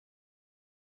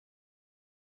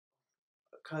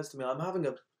occurs to me I'm having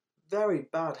a very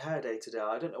bad hair day today.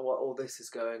 I don't know what all this is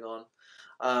going on.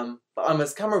 But I'm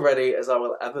as camera ready as I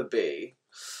will ever be.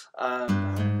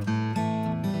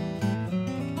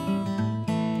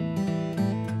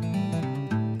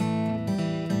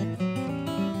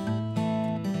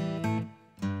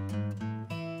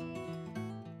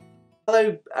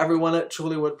 Hello everyone at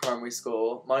Chorleywood Primary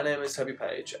School. My name is Toby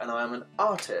Page and I am an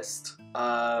artist.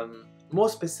 More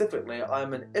specifically,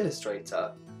 I'm an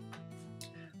illustrator,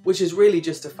 which is really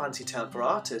just a fancy term for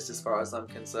artist as far as I'm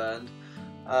concerned.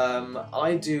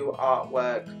 I do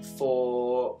artwork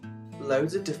for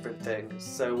loads of different things.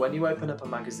 So when you open up a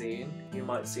magazine, you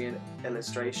might see an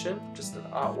illustration, just an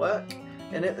artwork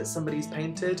in it that somebody's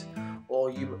painted,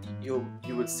 or you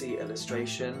would see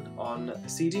illustration on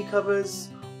CD covers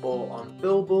or on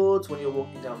billboards when you're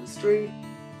walking down the street.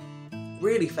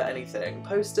 Really for anything,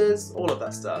 posters, all of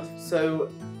that stuff.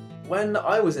 So when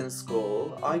I was in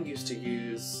school, I used to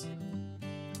use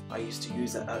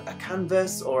a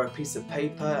canvas or a piece of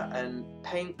paper and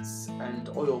paints and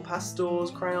oil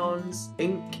pastels, crayons,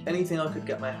 ink, anything I could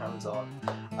get my hands on,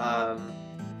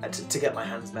 to get my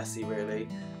hands messy really.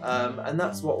 And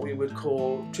that's what we would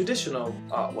call traditional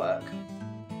artwork.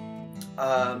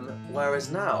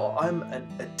 Whereas now I'm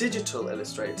a digital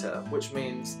illustrator, which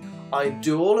means I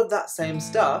do all of that same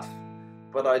stuff,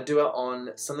 but I do it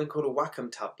on something called a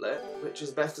Wacom tablet, which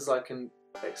as best as I can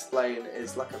explain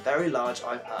is like a very large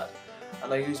iPad.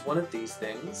 And I use one of these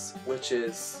things, which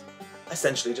is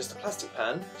essentially just a plastic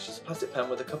pen. It's just a plastic pen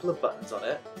with a couple of buttons on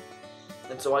it.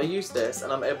 And so I use this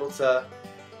and I'm able to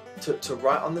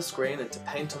write on the screen and to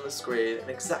paint on the screen in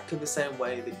exactly the same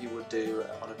way that you would do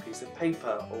on a piece of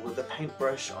paper or with a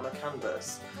paintbrush on a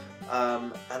canvas.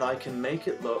 And I can make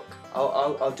it look,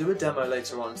 I'll do a demo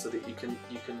later on so that you can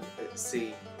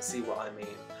see what I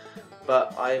mean.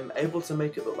 But I'm able to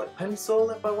make it look like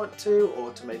pencil if I want to,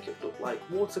 or to make it look like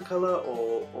watercolour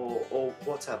or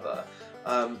whatever.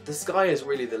 The sky is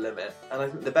really the limit, and I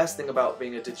think the best thing about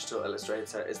being a digital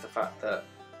illustrator is the fact that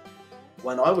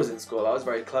when I was in school I was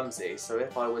very clumsy, so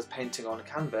if I was painting on a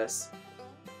canvas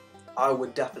I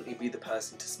would definitely be the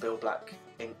person to spill black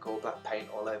ink or black paint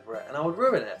all over it and I would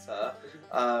ruin it.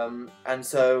 And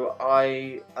so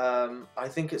I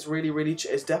think it's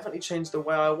it's definitely changed the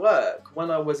way I work. When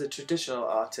I was a traditional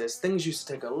artist, things used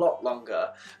to take a lot longer,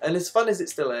 and as fun as it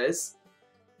still is,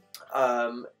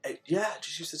 it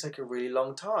just used to take a really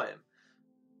long time.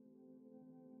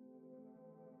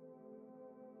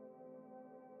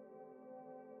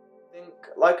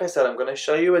 Like I said, I'm going to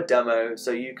show you a demo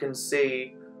so you can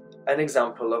see an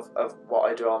example of what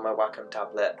I do on my Wacom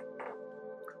tablet.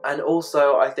 And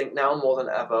also, I think now more than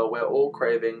ever, we're all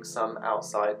craving some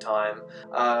outside time.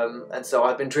 And so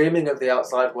I've been dreaming of the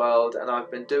outside world, and I've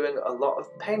been doing a lot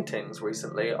of paintings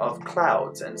recently of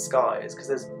clouds and skies,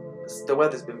 because the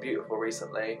weather's been beautiful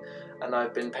recently, and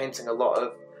I've been painting a lot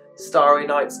of starry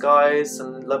night skies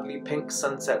and lovely pink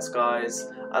sunset skies,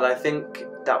 and I think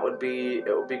it would be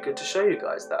good to show you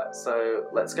guys that. So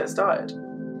let's get started.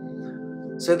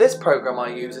 So this program I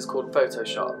use is called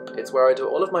Photoshop. It's where I do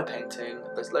all of my painting.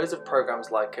 There's loads of programs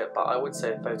like it, but I would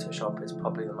say Photoshop is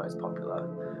probably the most popular.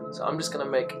 So I'm just going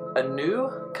to make a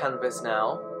new canvas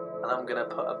now, and I'm going to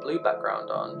put a blue background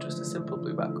on, just a simple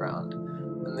blue background.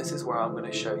 And this is where I'm going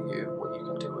to show you what you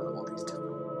can do with all these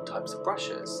different types of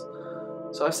brushes.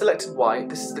 So I've selected white.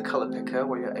 This is the colour picker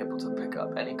where you're able to pick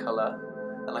up any colour.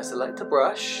 And I select a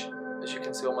brush, as you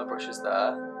can see all my brushes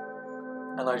there.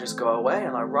 And I just go away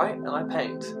and I write and I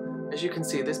paint. As you can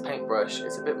see, this paintbrush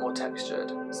is a bit more textured,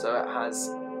 so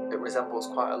it resembles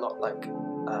quite a lot like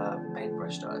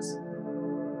paintbrush does.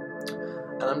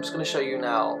 And I'm just going to show you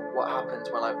now what happens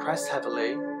when I press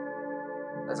heavily.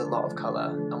 There's a lot of colour,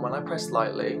 and when I press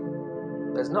lightly,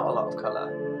 there's not a lot of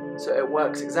colour. So it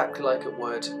works exactly like it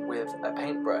would with a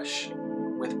paintbrush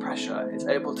with pressure. It's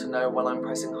able to know when I'm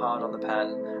pressing hard on the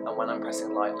pen and when I'm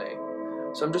pressing lightly.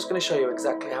 So I'm just going to show you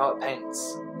exactly how it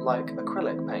paints, like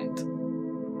acrylic paint.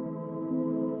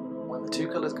 When the two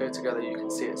colours go together, you can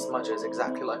see it smudges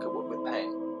exactly like it would with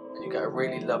paint, and you get a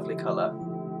really lovely colour.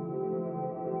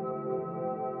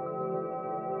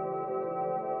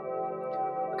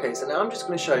 Okay, so now I'm just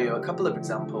going to show you a couple of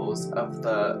examples of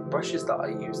the brushes that I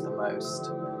use the most.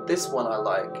 This one I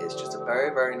like is just a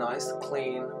very, very nice,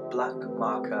 clean black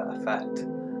marker effect,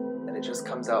 and it just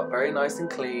comes out very nice and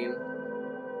clean,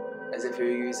 as if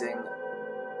you're using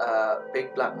a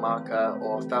big black marker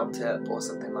or a felt tip or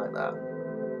something like that.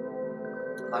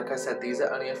 Like I said, these are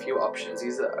only a few options.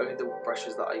 These are only the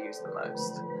brushes that I use the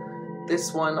most.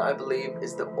 This one, I believe,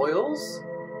 is the oils.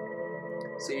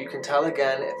 So you can tell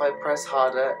again, if I press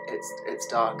harder, it's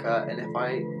darker, and if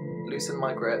I loosen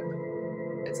my grip,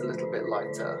 it's a little bit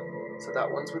lighter. So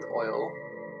that one's with oil.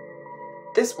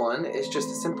 This one is just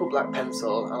a simple black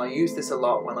pencil, and I use this a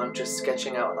lot when I'm just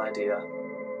sketching out an idea.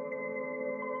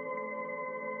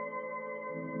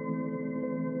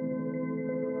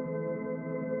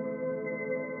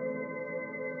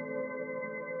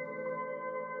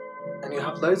 And you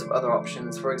have loads of other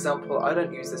options. For example, I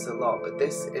don't use this a lot, but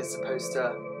this is supposed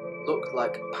to look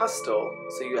like pastel,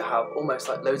 so you have almost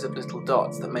like loads of little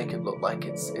dots that make it look like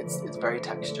it's very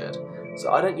textured.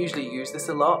 So I don't usually use this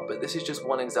a lot, but this is just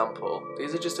one example.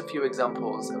 These are just a few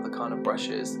examples of the kind of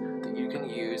brushes that you can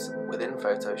use within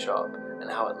Photoshop and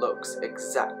how it looks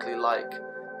exactly like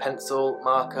pencil,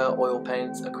 marker, oil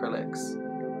paints, acrylics.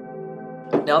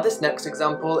 Now this next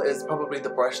example is probably the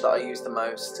brush that I use the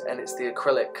most, and it's the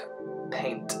acrylic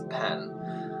paint pen.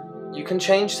 You can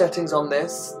change settings on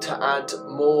this to add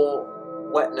more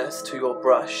wetness to your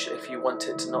brush if you want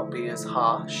it to not be as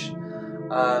harsh.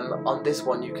 On this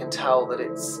one you can tell that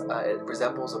it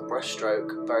resembles a brush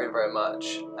stroke very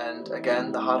much, and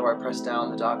again, the harder I press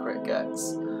down the darker it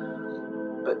gets.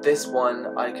 But this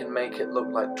one I can make it look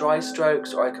like dry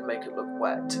strokes, or I can make it look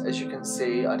wet. As you can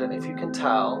see, I don't know if you can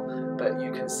tell, but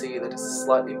you can see that it's a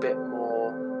slightly bit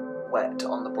more wet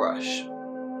on the brush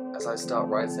as I start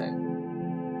writing.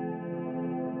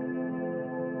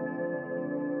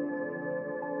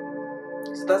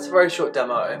 So that's a very short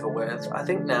demo over with. I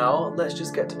think now let's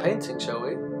just get to painting, shall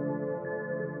we?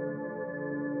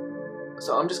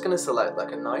 So I'm just going to select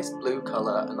like a nice blue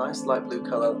colour, a nice light blue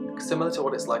colour, similar to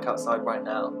what it's like outside right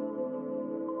now.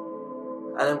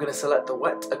 And I'm going to select the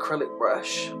wet acrylic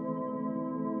brush.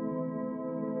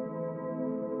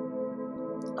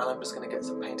 And I'm just going to get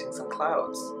some painting some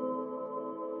clouds.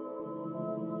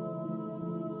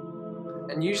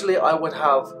 And usually I would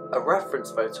have a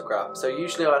reference photograph, so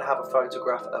usually I'd have a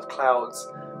photograph of clouds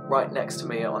right next to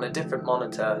me on a different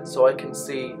monitor so I can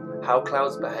see how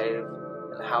clouds behave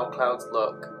and how clouds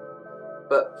look.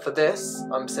 But for this,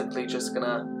 I'm simply just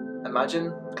gonna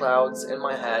imagine clouds in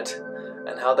my head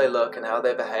and how they look and how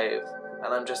they behave,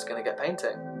 and I'm just gonna get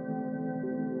painting.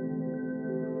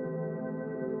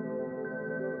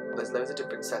 There's loads of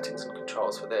different settings and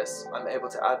controls for this. I'm able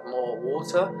to add more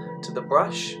water to the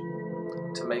brush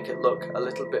to make it look a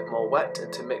little bit more wet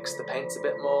and to mix the paints a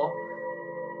bit more.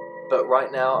 But right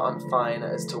now I'm fine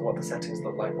as to what the settings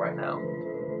look like right now.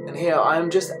 And here I'm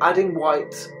just adding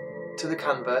white to the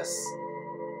canvas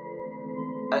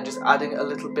and just adding a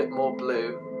little bit more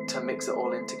blue to mix it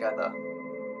all in together.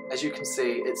 As you can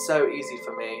see, it's so easy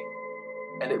for me,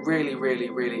 and it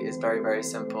really is very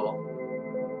simple.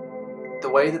 The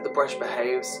way that the brush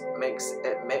behaves makes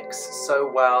it mix so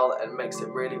well and makes it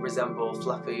really resemble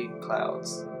fluffy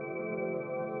clouds.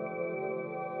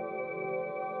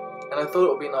 And I thought it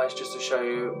would be nice just to show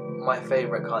you my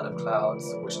favourite kind of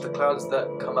clouds, which are the clouds that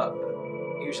come up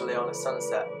usually on a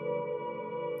sunset.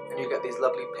 And you get these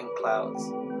lovely pink clouds.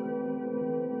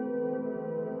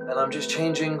 And I'm just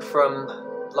changing from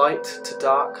light to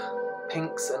dark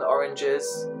pinks and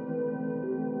oranges.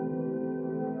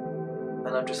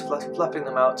 And I'm just fluffing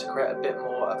them out to create a bit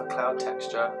more of a cloud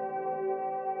texture.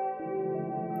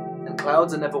 And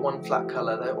clouds are never one flat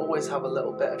colour, they always have a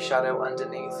little bit of shadow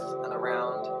underneath and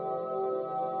around.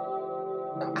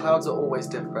 And clouds are always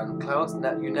different. Clouds,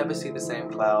 you never see the same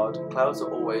cloud. Clouds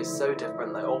are always so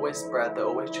different, they always spread, they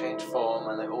always change form,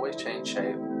 and they always change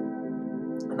shape.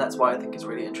 And that's why I think it's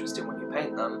really interesting when you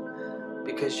paint them,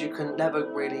 because you can never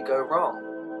really go wrong.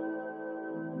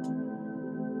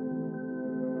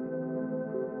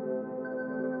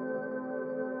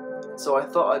 So I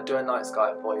thought I'd do a night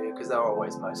sky for you because they're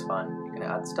always most fun. You can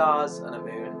add stars and a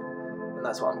moon, and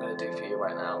that's what I'm going to do for you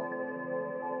right now.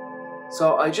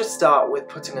 So I just start with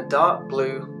putting a dark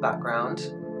blue background,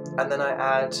 and then I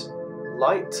add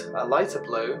a lighter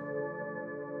blue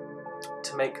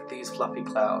to make these fluffy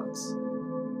clouds.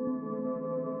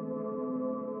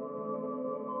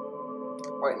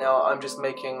 Right now I'm just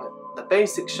making the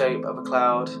basic shape of a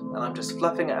cloud, and I'm just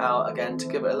fluffing it out again to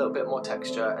give it a little bit more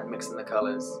texture and mixing the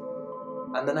colours.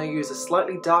 And then I use a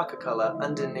slightly darker colour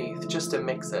underneath just to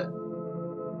mix it.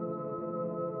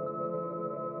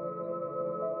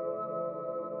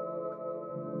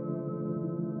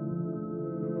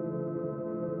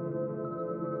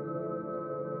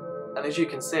 And as you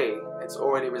can see, it's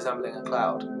already resembling a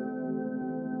cloud.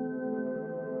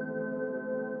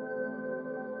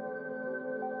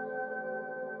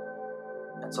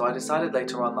 And so I decided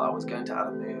later on that I was going to add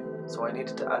a moon, so I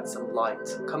needed to add some light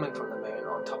coming from the moon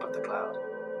on top of the cloud.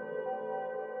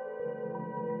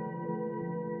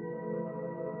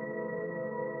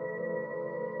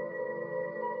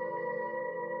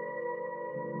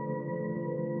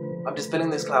 I'm just filling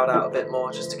this cloud out a bit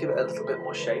more just to give it a little bit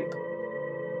more shape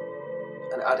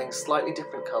and adding slightly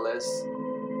different colours.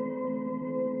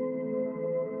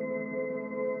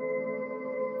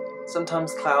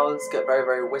 Sometimes clouds get very,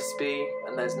 very wispy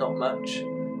and there's not much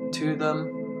to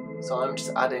them, so I'm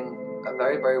just adding a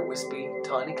very, very wispy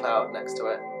tiny cloud next to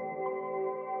it.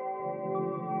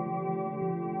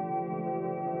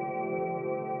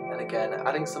 And again,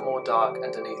 adding some more dark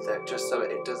underneath it just so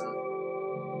it doesn't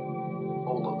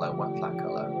all look like one flat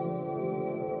colour.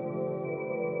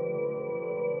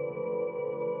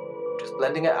 Just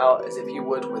blending it out as if you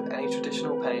would with any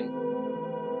traditional paint.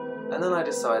 And then I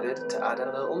decided to add in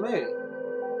a little moon.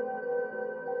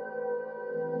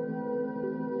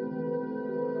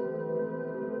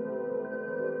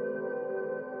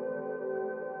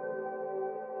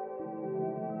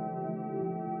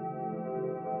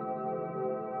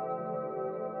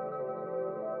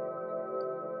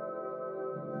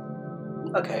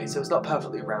 Okay, so it's not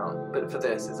perfectly round, but for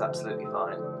this it's absolutely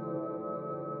fine.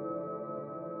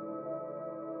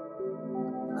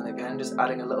 And again, just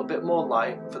adding a little bit more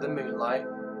light for the moonlight.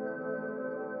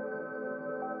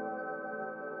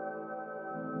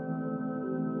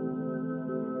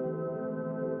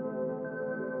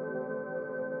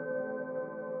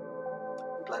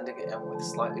 Blending it in with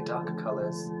slightly darker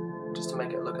colours, just to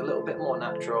make it look a little bit more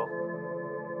natural.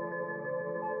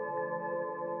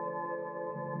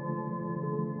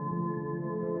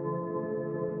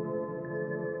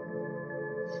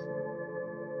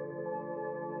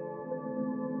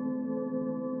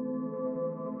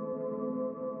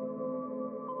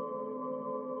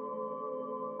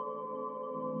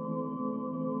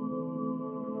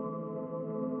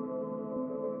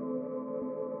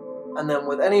 And then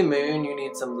with any moon you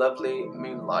need some lovely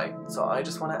moonlight, so I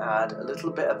just want to add a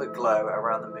little bit of a glow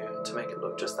around the moon to make it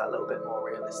look just that little bit more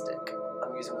realistic.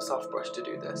 I'm using a soft brush to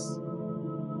do this.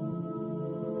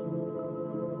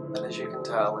 And as you can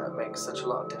tell, it makes such a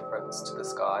lot of difference to the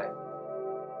sky.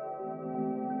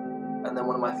 And then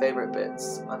one of my favourite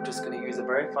bits, I'm just going to use a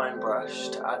very fine brush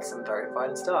to add some very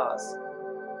fine stars.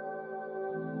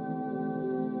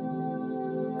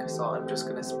 So I'm just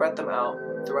going to spread them out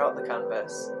throughout the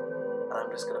canvas. And I'm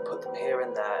just going to put them here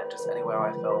and there, just anywhere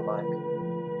I feel like.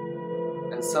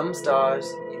 And some stars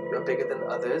are bigger than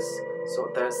others,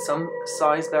 so there's some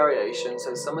size variation,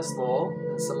 so some are small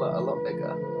and some are a lot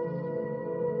bigger.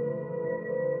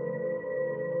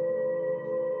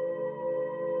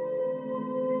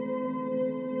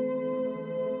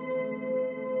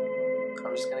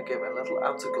 I'm just going to give a little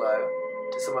outer glow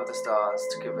to some of the stars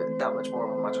to give it that much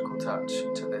more of a magical touch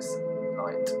to this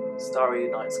starry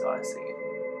night sky scene.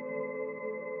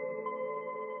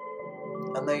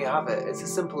 And there you have it, it's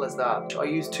as simple as that. I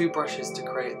used two brushes to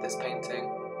create this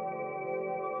painting.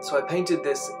 So I painted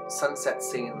this sunset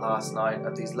scene last night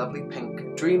of these lovely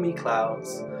pink dreamy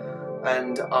clouds,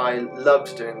 and I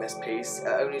loved doing this piece. It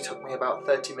only took me about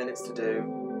 30 minutes to do,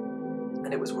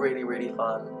 and it was really, really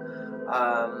fun.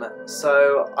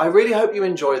 So I really hope you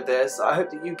enjoyed this. I hope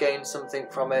that you gained something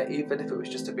from it, even if it was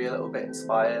just to be a little bit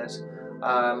inspired.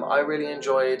 I really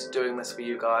enjoyed doing this for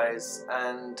you guys,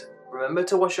 and remember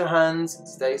to wash your hands,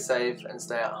 stay safe, and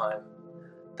stay at home.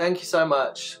 Thank you so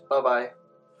much. Bye-bye.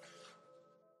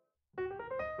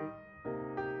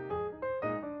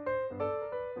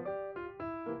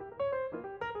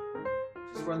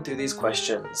 Just run through these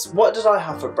questions. What did I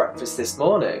have for breakfast this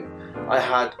morning? I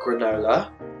had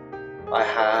granola, I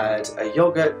had a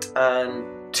yogurt,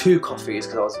 and 2 coffees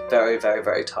because I was very, very,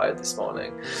 very tired this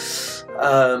morning.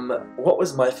 What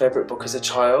was my favourite book as a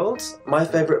child? My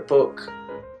favourite book,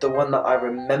 the one that I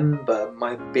remember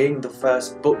being the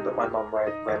first book that my mum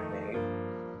read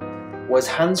me, was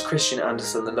Hans Christian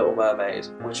Andersen, The Little Mermaid,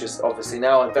 which is obviously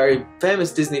now a very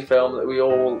famous Disney film that we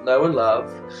all know and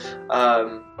love.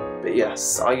 But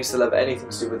yes, I used to love anything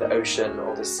to do with the ocean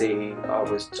or the sea.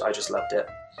 I just loved it.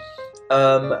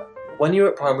 When you were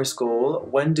at primary school,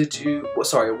 what did you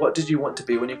want to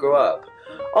be when you grew up?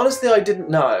 Honestly, I didn't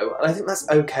know, and I think that's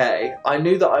okay. I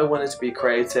knew that I wanted to be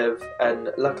creative,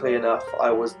 and luckily enough, I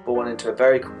was born into a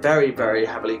very, very, very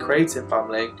heavily creative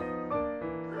family.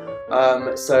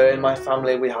 So in my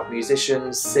family we have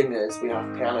musicians, singers, we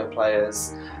have piano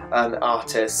players, and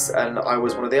artists, and I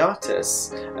was one of the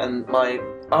artists. And my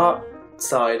art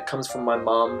side comes from my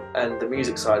mum, and the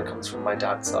music side comes from my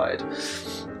dad's side.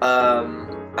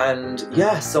 And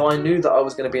yeah, so I knew that I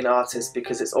was going to be an artist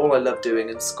because it's all I loved doing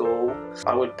in school.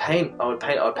 I would paint on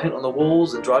the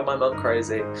walls and drive my mum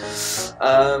crazy.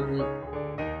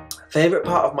 Favourite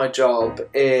part of my job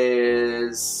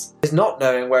is not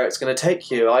knowing where it's going to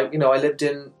take you. I lived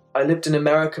in I lived in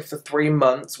America for 3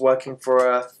 months working for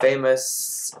a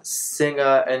famous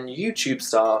singer and YouTube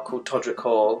star called Todrick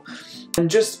Hall. And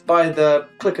just by the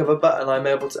click of a button, I'm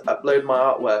able to upload my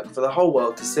artwork for the whole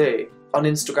world to see on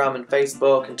Instagram and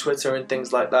Facebook and Twitter and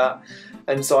things like that.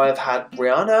 And so I've had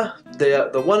Rihanna,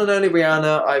 the one and only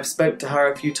Rihanna. I've spoke to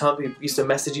her a few times. We used to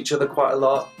message each other quite a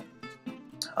lot.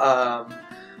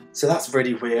 So that's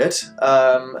really weird.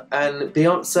 And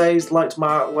Beyonce's liked my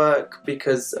artwork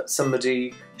because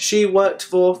somebody she worked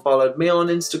for followed me on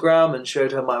Instagram and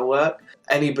showed her my work.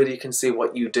 Anybody can see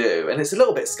what you do, and it's a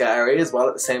little bit scary as well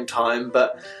at the same time,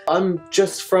 but I'm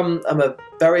a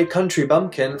very country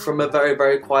bumpkin from a very,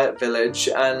 very quiet village,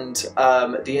 and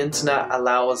the internet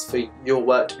allows for your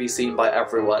work to be seen by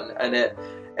everyone, and it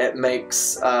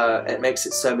makes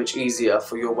it so much easier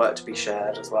for your work to be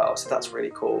shared as well, so that's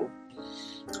really cool.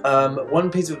 One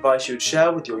piece of advice you would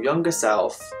share with your younger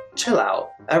self: chill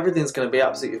out. Everything's going to be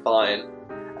absolutely fine.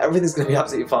 Everything's going to be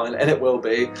absolutely fine, and it will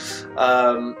be.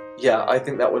 Yeah, I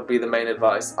think that would be the main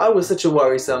advice. I was such a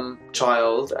worrisome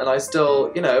child, and I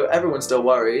still, you know, everyone still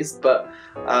worries, but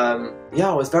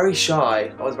yeah, I was very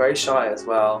shy. I was very shy as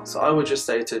well. So I would just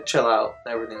say to chill out,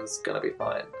 everything's going to be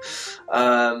fine.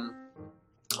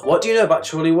 What do you know about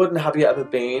Chorleywood, and have you ever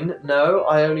been? No,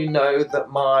 I only know that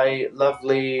my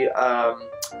lovely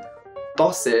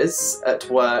bosses at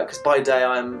work, because by day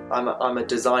I'm a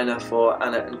designer for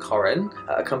Anna and Corin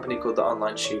at a company called The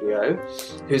Online Studio,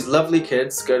 whose lovely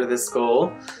kids go to this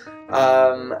school,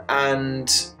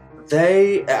 and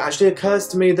it actually occurs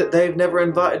to me that they've never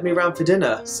invited me round for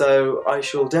dinner, so I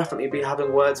shall definitely be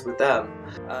having words with them.